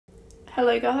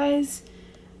Hello guys,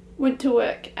 went to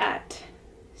work at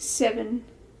 7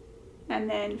 and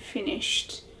then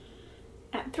finished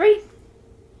at 3.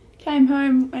 Came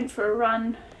home, went for a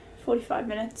run, 45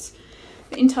 minutes.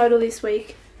 In total this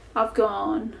week I've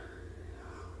gone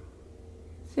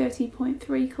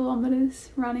 30.3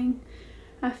 kilometres running.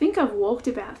 I think I've walked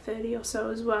about 30 or so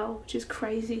as well, which is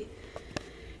crazy.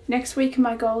 Next week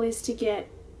my goal is to get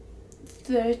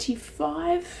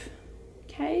 35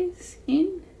 Ks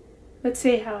in. Let's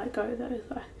see how I go though.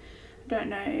 I don't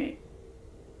know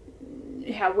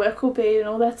how work will be and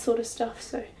all that sort of stuff,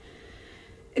 so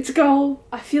it's a goal.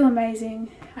 I feel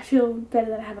amazing. I feel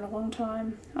better than I have in a long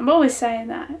time. I'm always saying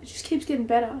that. It just keeps getting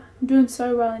better. I'm doing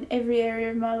so well in every area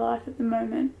of my life at the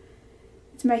moment.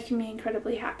 It's making me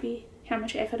incredibly happy. How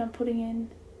much effort I'm putting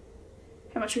in,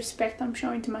 how much respect I'm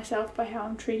showing to myself by how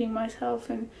I'm treating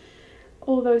myself and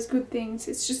all those good things.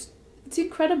 It's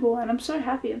incredible, and I'm so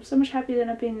happy. I'm so much happier than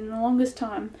I've been in the longest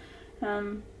time.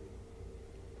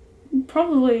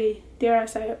 Probably, dare I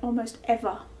say, almost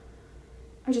ever.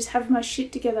 I just have my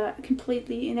shit together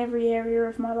completely in every area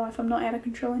of my life. I'm not out of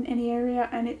control in any area,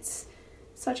 and it's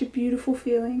such a beautiful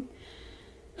feeling.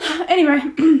 Anyway,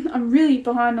 I'm really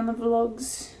behind on the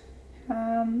vlogs.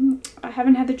 I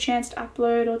haven't had the chance to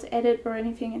upload or to edit or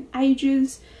anything in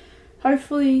ages.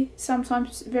 Hopefully, sometime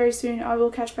very soon, I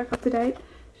will catch back up to date.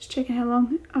 Just checking how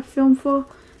long I've filmed for.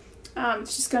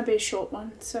 It's just going to be a short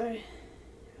one, so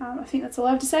I think that's all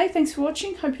I have to say. Thanks for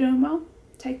watching. Hope you're doing well.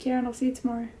 Take care, and I'll see you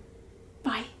tomorrow.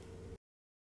 Bye.